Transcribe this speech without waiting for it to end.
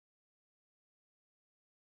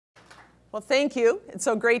Well, thank you. It's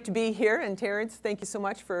so great to be here. And Terrence, thank you so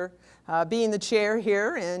much for being the chair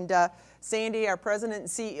here. And Sandy, our president and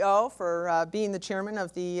CEO, for being the chairman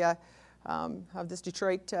of this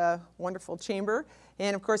Detroit wonderful chamber.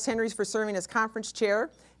 And of course, Henry's for serving as conference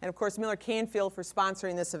chair. And of course, Miller Canfield for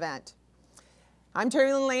sponsoring this event. I'm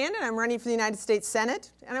Terri Lynn Land, and I'm running for the United States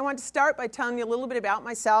Senate. And I want to start by telling you a little bit about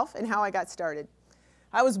myself and how I got started.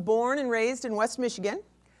 I was born and raised in West Michigan.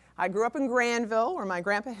 I grew up in Granville, where my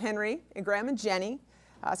grandpa Henry and grandma Jenny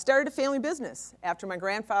started a family business after my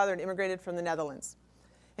grandfather had immigrated from the Netherlands.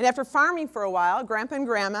 And after farming for a while, grandpa and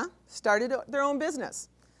grandma started their own business.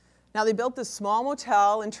 Now they built this small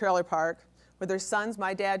motel and trailer park with their sons,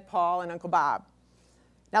 my dad Paul and Uncle Bob.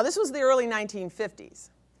 Now this was the early 1950s,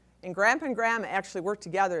 and grandpa and grandma actually worked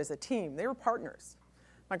together as a team. They were partners.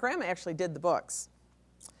 My grandma actually did the books.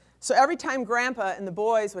 So every time Grandpa and the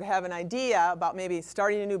boys would have an idea about maybe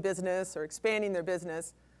starting a new business or expanding their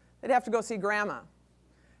business, they'd have to go see Grandma.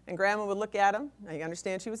 And Grandma would look at them. Now you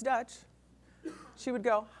understand she was Dutch. She would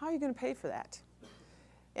go, "How are you going to pay for that?"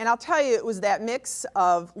 And I'll tell you, it was that mix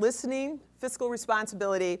of listening, fiscal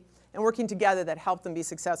responsibility, and working together that helped them be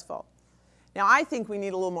successful. Now I think we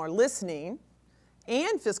need a little more listening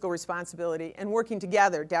and fiscal responsibility and working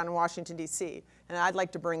together down in Washington, D.C., and I'd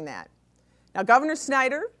like to bring that. Now, Governor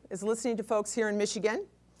Snyder is listening to folks here in Michigan.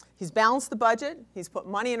 He's balanced the budget, he's put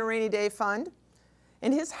money in a rainy day fund,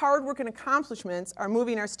 and his hard work and accomplishments are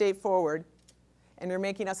moving our state forward, and they're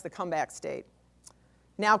making us the comeback state.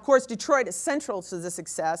 Now, of course, Detroit is central to the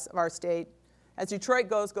success of our state. As Detroit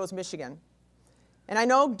goes, goes Michigan. And I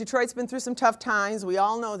know Detroit's been through some tough times, we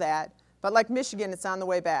all know that, but like Michigan, it's on the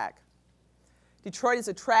way back. Detroit is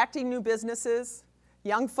attracting new businesses.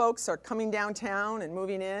 Young folks are coming downtown and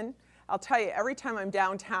moving in. I'll tell you, every time I'm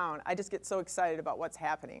downtown, I just get so excited about what's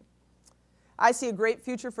happening. I see a great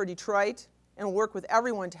future for Detroit and will work with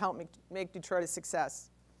everyone to help make Detroit a success.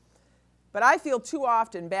 But I feel too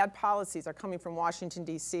often bad policies are coming from Washington,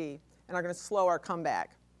 D.C. and are going to slow our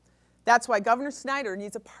comeback. That's why Governor Snyder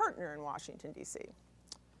needs a partner in Washington, D.C.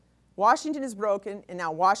 Washington is broken, and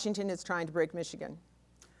now Washington is trying to break Michigan.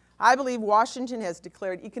 I believe Washington has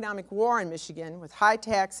declared economic war on Michigan with high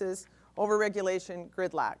taxes, overregulation,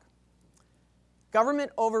 gridlock.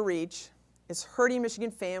 Government overreach is hurting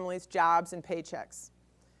Michigan families, jobs, and paychecks.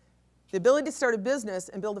 The ability to start a business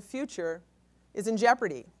and build a future is in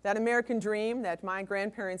jeopardy. That American dream that my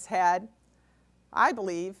grandparents had, I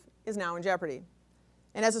believe, is now in jeopardy.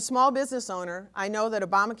 And as a small business owner, I know that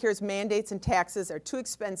Obamacare's mandates and taxes are too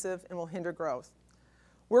expensive and will hinder growth.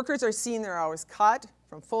 Workers are seeing their hours cut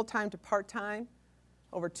from full-time to part-time.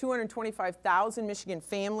 Over 225,000 Michigan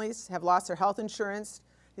families have lost their health insurance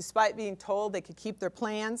despite being told they could keep their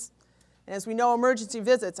plans. And as we know, emergency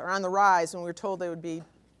visits are on the rise when we were told they would be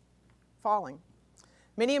falling.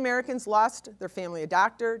 Many Americans lost their family a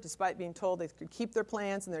doctor despite being told they could keep their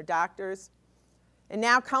plans and their doctors. And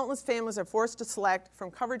now countless families are forced to select from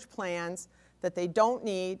coverage plans that they don't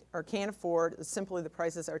need or can't afford, as simply the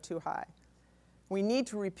prices are too high. We need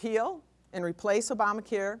to repeal and replace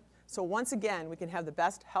Obamacare so once again we can have the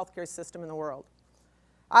best healthcare system in the world.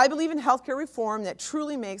 I believe in healthcare reform that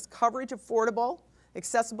truly makes coverage affordable,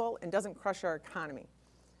 accessible, and doesn't crush our economy.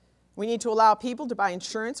 We need to allow people to buy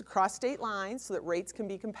insurance across state lines so that rates can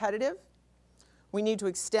be competitive. We need to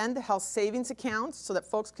extend the health savings accounts so that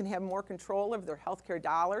folks can have more control over their healthcare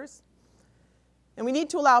dollars. And we need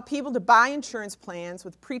to allow people to buy insurance plans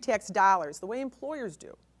with pre-tax dollars, the way employers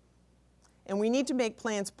do. And we need to make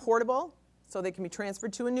plans portable so they can be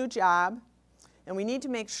transferred to a new job. And we need to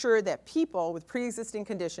make sure that people with pre-existing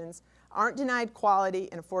conditions aren't denied quality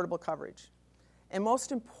and affordable coverage. And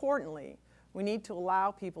most importantly, we need to allow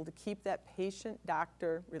people to keep that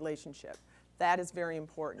patient-doctor relationship. That is very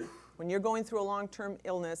important. When you're going through a long-term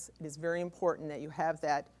illness, it is very important that you have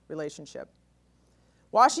that relationship.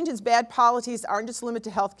 Washington's bad policies aren't just limited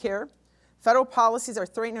to health care. Federal policies are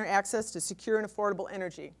threatening our access to secure and affordable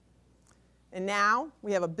energy. And now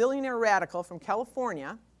we have a billionaire radical from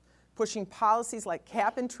California pushing policies like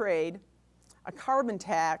cap and trade, a carbon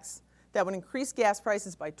tax that would increase gas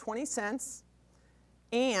prices by 20 cents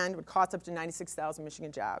and would cost up to 96,000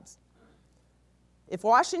 Michigan jobs. If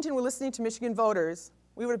Washington were listening to Michigan voters,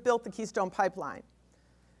 we would have built the Keystone Pipeline.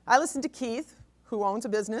 I listened to Keith, who owns a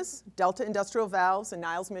business, Delta Industrial Valves in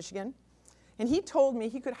Niles, Michigan, and he told me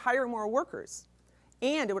he could hire more workers,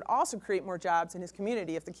 and it would also create more jobs in his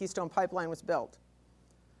community if the Keystone Pipeline was built.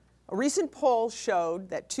 A recent poll showed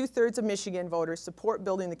that 2/3 of Michigan voters support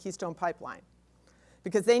building the Keystone Pipeline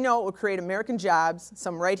because they know it will create American jobs,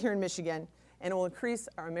 some right here in Michigan, and it will increase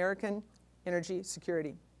our American energy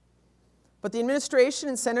security. But the administration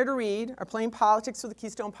and Senator Reid are playing politics with the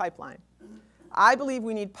Keystone Pipeline. I believe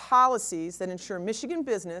we need policies that ensure Michigan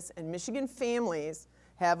business and Michigan families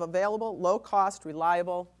have available, low-cost,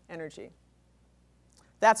 reliable energy.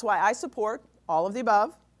 That's why I support all of the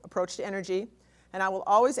above approach to energy, and I will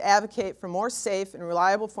always advocate for more safe and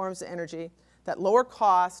reliable forms of energy that lower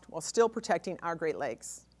cost while still protecting our Great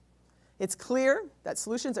Lakes. It's clear that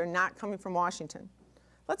solutions are not coming from Washington.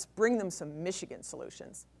 Let's bring them some Michigan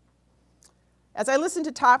solutions. As I listen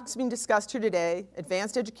to topics being discussed here today,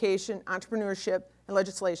 advanced education, entrepreneurship, and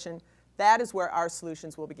legislation, that is where our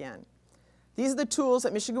solutions will begin. These are the tools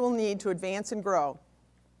that Michigan will need to advance and grow.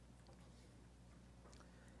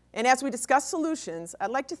 And as we discuss solutions,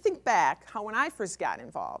 I'd like to think back how when I first got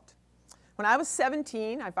involved. When I was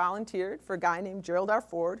 17, I volunteered for a guy named Gerald R.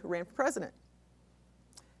 Ford who ran for president.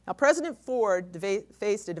 Now, President Ford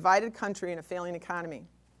faced a divided country and a failing economy.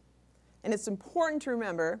 And it's important to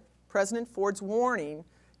remember President Ford's warning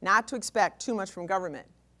not to expect too much from government.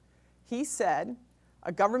 He said,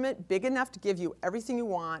 a government big enough to give you everything you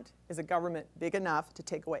want is a government big enough to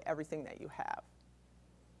take away everything that you have.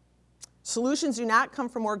 Solutions do not come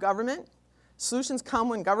from more government. Solutions come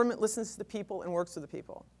when government listens to the people and works with the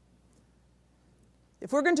people.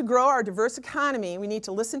 If we're going to grow our diverse economy, we need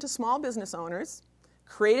to listen to small business owners,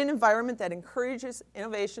 create an environment that encourages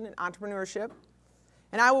innovation and entrepreneurship,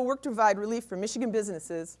 and I will work to provide relief for Michigan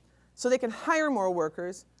businesses so they can hire more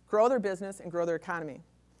workers, grow their business, and grow their economy.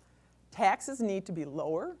 Taxes need to be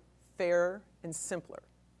lower, fairer, and simpler.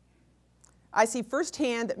 I see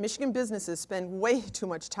firsthand that Michigan businesses spend way too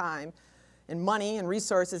much time and money and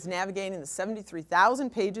resources navigating the 73,000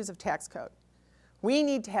 pages of tax code. We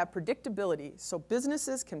need to have predictability so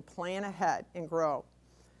businesses can plan ahead and grow.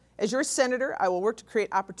 As your senator, I will work to create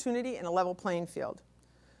opportunity and a level playing field.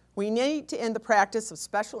 We need to end the practice of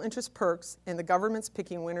special interest perks and the government's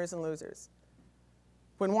picking winners and losers.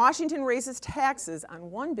 When Washington raises taxes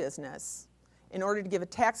on one business in order to give a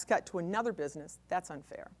tax cut to another business, that's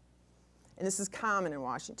unfair. And this is common in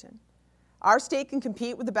Washington. Our state can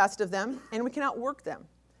compete with the best of them, and we can outwork them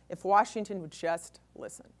if Washington would just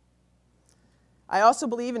listen. I also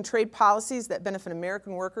believe in trade policies that benefit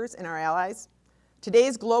American workers and our allies.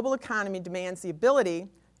 Today's global economy demands the ability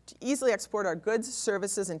to easily export our goods,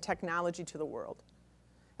 services, and technology to the world.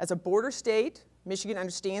 As a border state, Michigan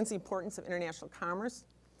understands the importance of international commerce,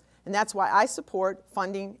 and that's why I support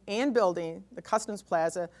funding and building the Customs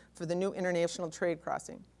Plaza for the new international trade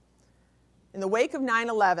crossing. In the wake of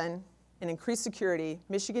 9/11 and increased security,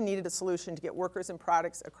 Michigan needed a solution to get workers and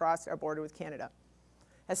products across our border with Canada.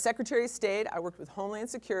 As Secretary of State, I worked with Homeland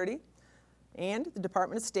Security and the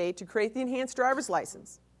Department of State to create the enhanced driver's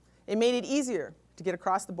license. It made it easier to get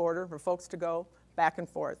across the border for folks to go back and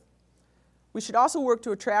forth. We should also work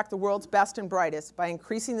to attract the world's best and brightest by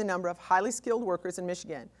increasing the number of highly skilled workers in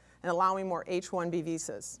Michigan and allowing more H-1B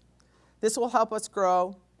visas. This will help us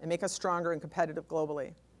grow and make us stronger and competitive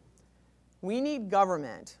globally. We need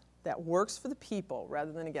government that works for the people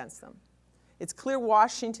rather than against them. It's clear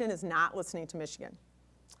Washington is not listening to Michigan.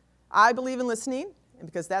 I believe in listening, and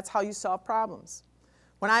because that's how you solve problems.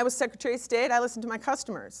 When I was Secretary of State, I listened to my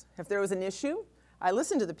customers. If there was an issue, I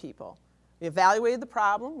listened to the people. We evaluated the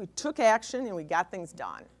problem, we took action, and we got things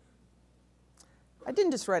done. I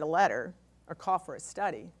didn't just write a letter or call for a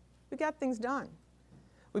study. We got things done.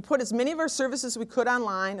 We put as many of our services as we could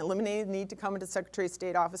online, eliminating the need to come into the Secretary of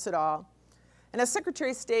State office at all. And as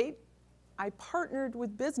Secretary of State, I partnered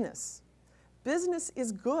with business. Business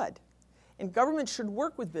is good, and government should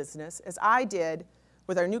work with business, as I did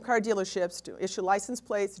with our new car dealerships, to issue license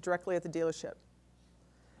plates directly at the dealership.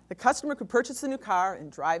 The customer could purchase the new car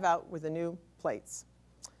and drive out with the new plates.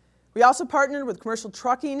 We also partnered with commercial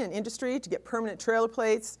trucking and industry to get permanent trailer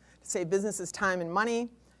plates to save businesses time and money.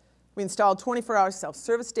 We installed 24-hour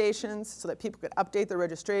self-service stations so that people could update their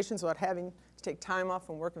registrations without having to take time off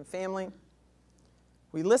from work and family.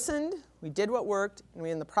 We listened, we did what worked, and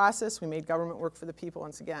in the process, we made government work for the people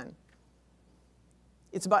once again.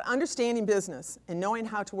 It's about understanding business and knowing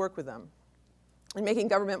how to work with them and making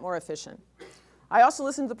government more efficient. I also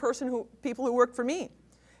listened to the people who worked for me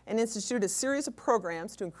and instituted a series of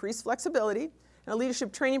programs to increase flexibility and a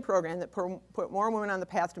leadership training program that put more women on the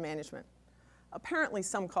path to management. Apparently,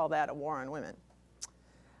 some call that a war on women.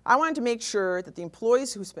 I wanted to make sure that the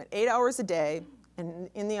employees who spent 8 hours a day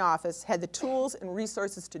in the office had the tools and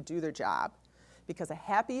resources to do their job, because a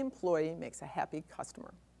happy employee makes a happy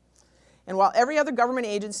customer. And while every other government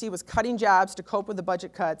agency was cutting jobs to cope with the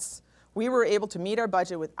budget cuts, we were able to meet our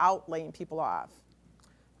budget without laying people off.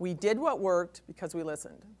 We did what worked because we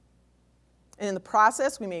listened. And in the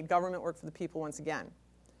process, we made government work for the people once again.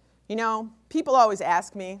 You know, people always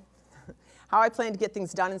ask me how I plan to get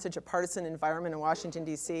things done in such a partisan environment in Washington,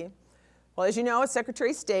 D.C. Well, Well, as you know, as Secretary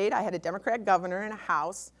of State, I had a Democrat governor and a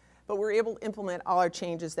House, but we were able to implement all our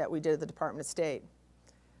changes that we did at the Department of State.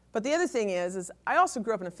 But the other thing is I also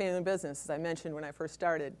grew up in a family business, as I mentioned when I first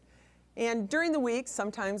started. And during the week,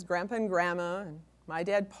 sometimes Grandpa and Grandma, and my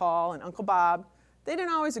dad Paul, and Uncle Bob, they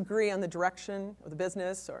didn't always agree on the direction of the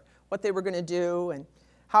business or what they were going to do and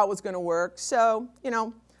how it was going to work. So, you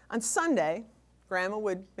know, on Sunday, Grandma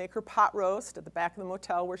would make her pot roast at the back of the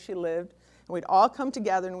motel where she lived, and we'd all come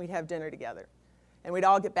together and we'd have dinner together. And we'd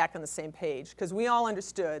all get back on the same page, because we all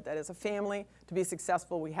understood that as a family, to be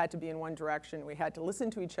successful, we had to be in one direction, we had to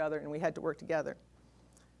listen to each other, and we had to work together.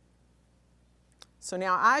 So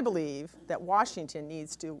now I believe that Washington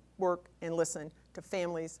needs to work and listen to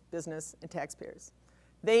families, business, and taxpayers.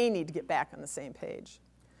 They need to get back on the same page.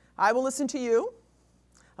 I will listen to you.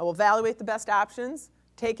 I will evaluate the best options,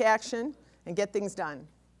 take action, and get things done.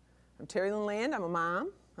 I'm Terri Lynn Land. I'm a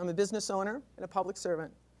mom. I'm a business owner and a public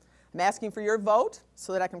servant. I'm asking for your vote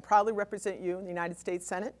so that I can proudly represent you in the United States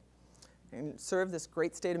Senate and serve this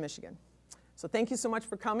great state of Michigan. So thank you so much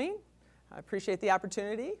for coming. I appreciate the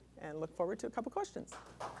opportunity and look forward to a couple questions.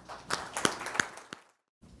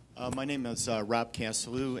 My name is Rob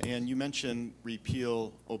Castellou, and you mentioned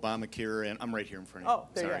repeal Obamacare, and I'm right here in front of you. Oh,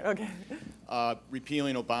 there you are, okay.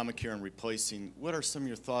 Repealing Obamacare and replacing, what are some of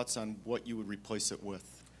your thoughts on what you would replace it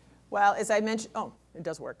with? Well, as I mentioned, oh, it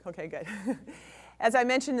does work. Okay, good. As I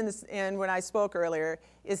mentioned when I spoke earlier,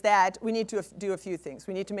 is that we need to do a few things.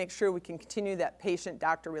 We need to make sure we can continue that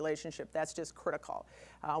patient-doctor relationship. That's just critical.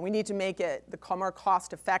 We need to make it more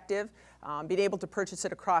cost-effective, being able to purchase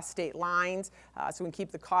it across state lines so we can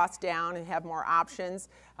keep the costs down and have more options.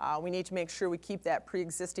 We need to make sure we keep that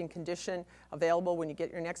pre-existing condition available when you get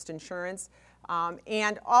your next insurance.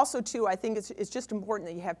 And also, too, I think it's just important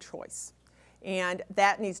that you have choice. And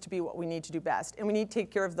that needs to be what we need to do best. And we need to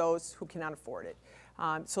take care of those who cannot afford it.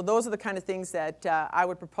 So those are the kind of things that I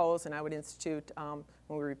would propose and I would institute when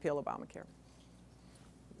we repeal Obamacare.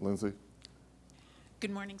 Lindsay.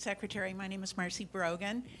 Good morning, Secretary. My name is Marcy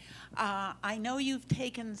Brogan. I know you've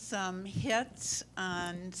taken some hits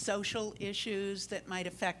on social issues that might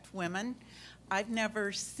affect women. I've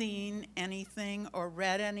never seen anything or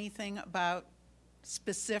read anything about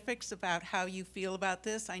specifics about how you feel about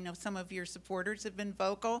this. I know some of your supporters have been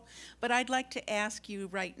vocal, but I'd like to ask you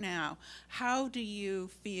right now, how do you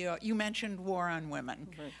feel? You mentioned war on women.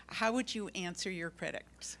 Mm-hmm. How would you answer your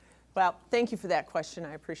critics? Well, thank you for that question.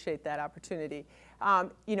 I appreciate that opportunity.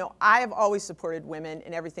 You know, I have always supported women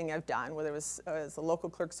in everything I've done, whether it was as the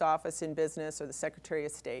local clerk's office in business or the Secretary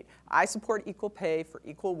of State. I support equal pay for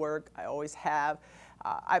equal work. I always have.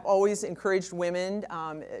 I've always encouraged women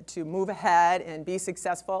to move ahead and be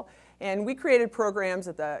successful. And we created programs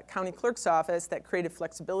at the county clerk's office that created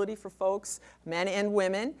flexibility for folks, men and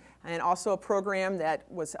women, and also a program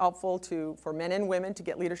that was helpful for men and women to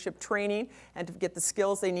get leadership training and to get the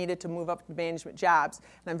skills they needed to move up to management jobs.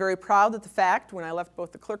 And I'm very proud of the fact when I left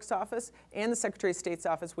both the clerk's office and the Secretary of State's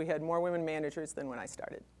office, we had more women managers than when I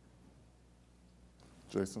started.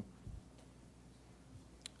 Jason.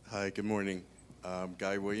 Hi, good morning.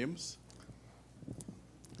 Guy Williams.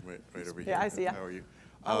 Right over here. Yeah, I see you. How are you?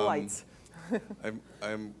 Lights.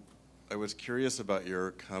 I was curious about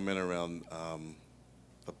your comment around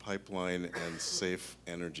the pipeline and safe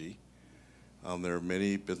energy. There are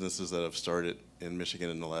many businesses that have started in Michigan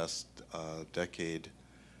in the last decade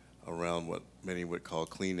around what many would call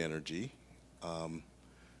clean energy.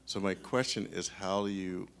 So my question is, how do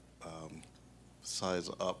you size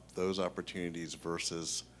up those opportunities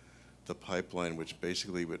versus the pipeline, which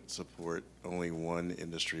basically would support only one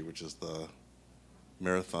industry, which is the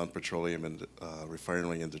Marathon Petroleum and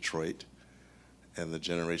Refinery in Detroit, and the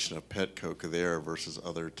generation of pet coke there versus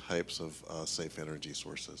other types of safe energy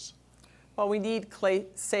sources? Well, we need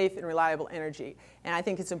safe and reliable energy. And I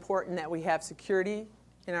think it's important that we have security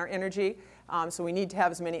in our energy. So we need to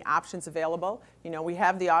have as many options available. You know, we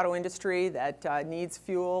have the auto industry that needs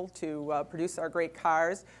fuel to produce our great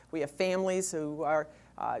cars. We have families who are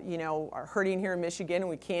hurting here in Michigan, and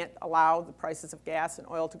we can't allow the prices of gas and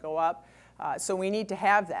oil to go up. So we need to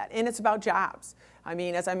have that. And it's about jobs. I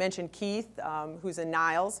mean, as I mentioned, Keith, who's in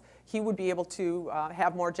Niles, he would be able to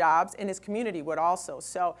have more jobs, and his community would also.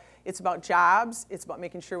 So it's about jobs, it's about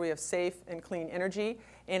making sure we have safe and clean energy,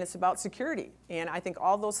 and it's about security. And I think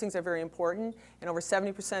all those things are very important, and over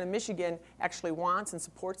 70% of Michigan actually wants and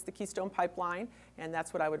supports the Keystone Pipeline, and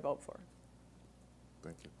that's what I would vote for.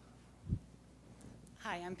 Thank you.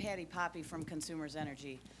 Hi, I'm Patty Poppy from Consumers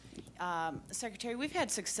Energy. Secretary, we've had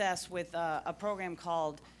success with a program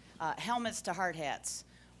called Helmets to Hard Hats,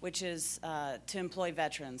 which is to employ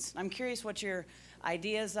veterans. I'm curious what your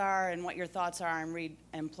ideas are and what your thoughts are on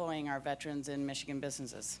re-employing our veterans in Michigan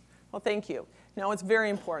businesses. Well, thank you. No, it's very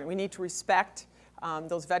important. We need to respect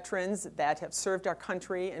those veterans that have served our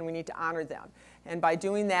country, and we need to honor them. And by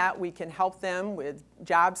doing that, we can help them with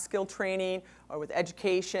job skill training or with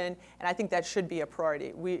education, and I think that should be a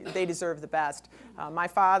priority. They deserve the best. My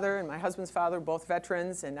father and my husband's father are both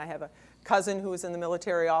veterans, and I have a cousin who was in the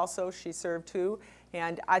military also. She served too,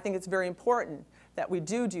 and I think it's very important that we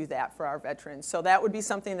do that for our veterans. So that would be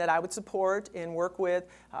something that I would support and work with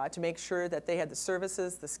to make sure that they had the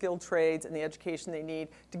services, the skilled trades, and the education they need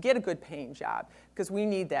to get a good paying job, because we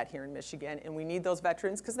need that here in Michigan, and we need those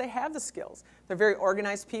veterans because they have the skills. They're very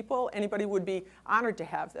organized people. Anybody would be honored to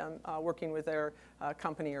have them working with their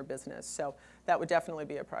company or business. So that would definitely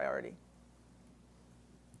be a priority.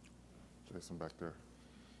 Jason back there.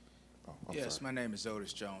 Oh, Yes, sorry. my name is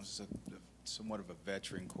Otis Jones. It's somewhat of a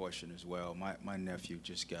veteran question as well. My nephew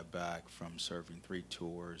just got back from serving 3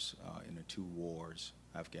 tours in the 2 wars,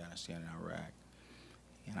 Afghanistan and Iraq.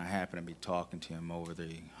 And I happened to be talking to him over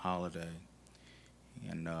the holiday.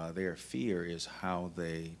 And their fear is how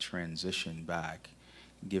they transition back,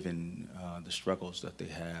 given the struggles that they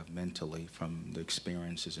have mentally from the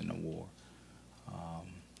experiences in the war.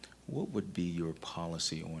 What would be your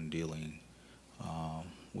policy on dealing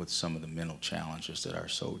with some of the mental challenges that our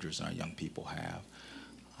soldiers and our young people have?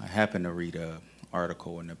 I happened to read an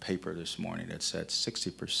article in the paper this morning that said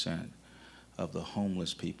 60% of the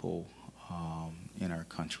homeless people in our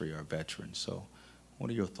country are veterans. So what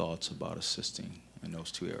are your thoughts about assisting in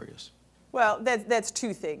those 2 areas? Well, that's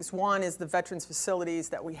 2 things. One is the veterans facilities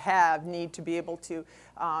that we have need to be able to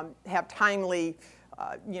have timely,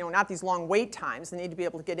 not these long wait times. They need to be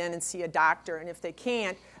able to get in and see a doctor, and if they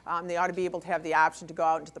can't, they ought to be able to have the option to go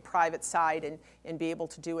out into the private side and be able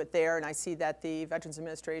to do it there, and I see that the Veterans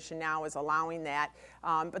Administration now is allowing that.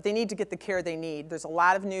 But they need to get the care they need. There's a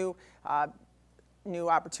lot of new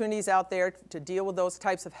opportunities out there to deal with those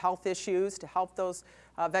types of health issues, to help those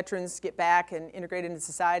veterans get back and integrate into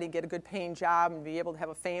society, get a good paying job, and be able to have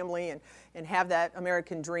a family and have that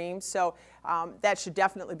American dream. So that should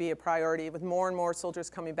definitely be a priority. With more and more soldiers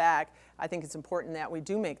coming back, I think it's important that we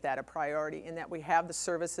do make that a priority and that we have the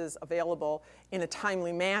services available in a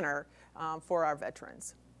timely manner for our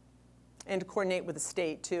veterans. And to coordinate with the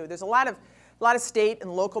state too. There's a lot of state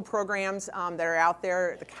and local programs that are out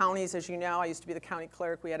there. The counties, as you know, I used to be the county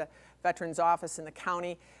clerk. We had a veterans office in the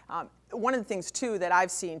county. One of the things too that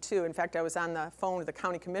I've seen too, in fact I was on the phone with the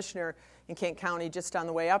county commissioner in Kent County just on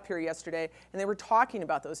the way up here yesterday, and they were talking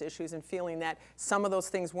about those issues and feeling that some of those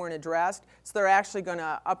things weren't addressed. So they're actually going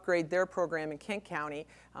to upgrade their program in Kent County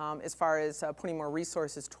as far as putting more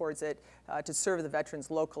resources towards it to serve the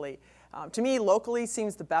veterans locally. To me, locally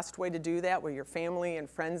seems the best way to do that, where your family and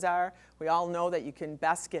friends are. We all know that you can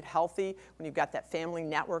best get healthy when you've got that family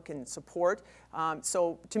network and support.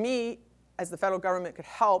 So to me, as the federal government could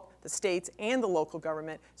help the states and the local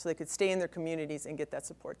government so they could stay in their communities and get that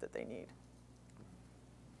support that they need.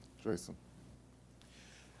 Jason.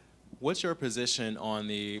 What's your position on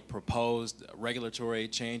the proposed regulatory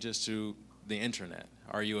changes to the internet?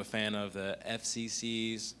 Are you a fan of the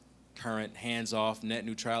FCC's current hands-off net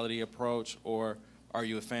neutrality approach, or are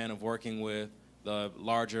you a fan of working with the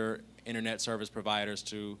larger internet service providers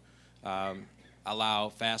to allow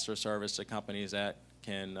faster service to companies that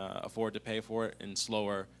can afford to pay for it and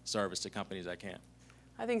slower service to companies that can't?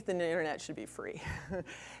 I think the internet should be free.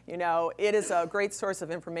 It is a great source of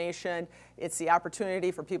information. It's the opportunity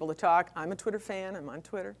for people to talk. I'm a Twitter fan. I'm on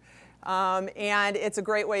Twitter. And it's a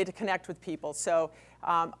great way to connect with people. So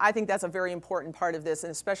I think that's a very important part of this, and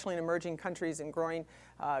especially in emerging countries and growing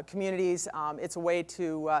communities. It's a way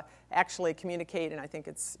to actually communicate, and I think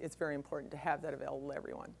it's very important to have that available to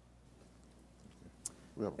everyone.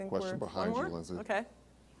 We have a question behind you, Lindsay. Okay.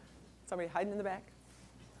 Somebody hiding in the back?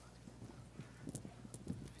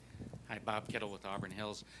 Hi, Bob Kittle with Auburn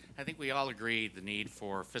Hills. I think we all agree the need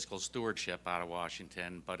for fiscal stewardship out of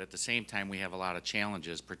Washington, but at the same time we have a lot of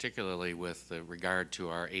challenges, particularly with regard to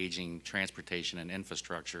our aging transportation and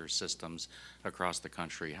infrastructure systems across the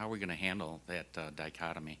country. How are we going to handle that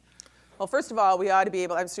dichotomy? Well, first of all, we ought to be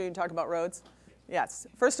able, I'm sure you can talk about roads. Yes.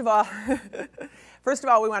 First of all,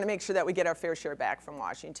 we want to make sure that we get our fair share back from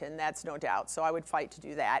Washington. That's no doubt. So I would fight to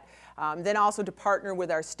do that. Then also to partner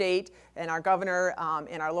with our state and our governor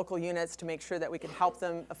and our local units to make sure that we can help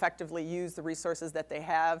them effectively use the resources that they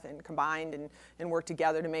have and combined and work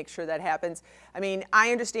together to make sure that happens. I mean,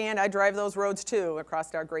 I understand. I drive those roads too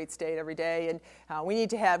across our great state every day. And we need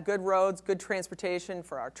to have good roads, good transportation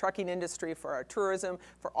for our trucking industry, for our tourism,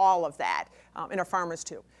 for all of that, and our farmers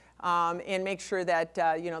too. and make sure that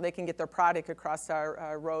they can get their product across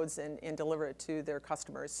our roads and deliver it to their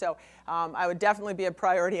customers. So I would definitely be a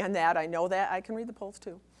priority on that. I know that. I can read the polls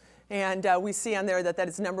too. And we see on there that that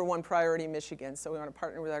is #1 priority in Michigan. So we want to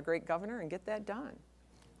partner with our great governor and get that done.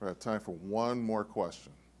 We have time for one more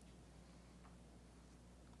question.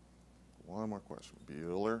 One more question.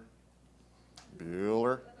 Bueller?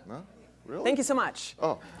 Bueller? No? Really? Thank you so much.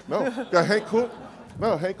 Oh, no. Got Hank Cooney.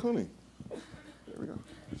 No, Hank Cooney. There we go.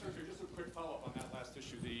 Secretary, just a quick follow-up on that last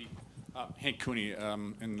issue. Hank Cooney,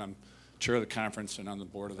 and I'm chair of the conference and on the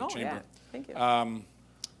board of the chamber. Yeah. Thank you. On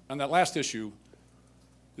that last issue,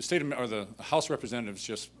 the House of Representatives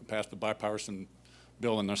just passed a bipartisan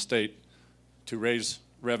bill in their state to raise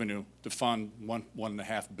revenue to fund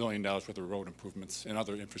 $1.5 billion worth of road improvements and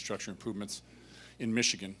other infrastructure improvements in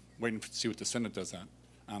Michigan. Waiting to see what the Senate does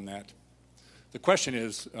on that. The question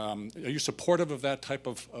is, are you supportive of that type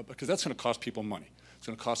of, because that's going to cost people money. It's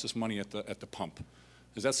going to cost us money at the pump.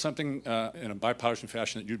 Is that something in a bipartisan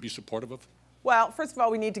fashion that you'd be supportive of? Well, first of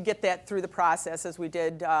all, we need to get that through the process as we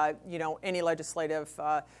did, any legislative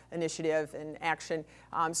initiative and action.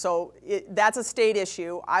 So that's a state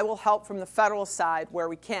issue. I will help from the federal side where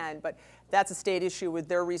we can, but that's a state issue with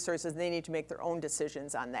their resources. They need to make their own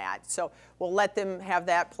decisions on that. So we'll let them have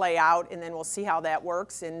that play out, and then we'll see how that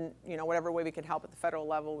works. And whatever way we can help at the federal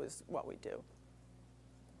level is what we do.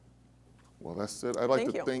 Well, that's it. I'd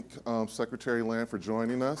like to thank Secretary Land for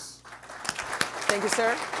joining us. Thank you,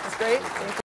 sir. That's great. Thank you.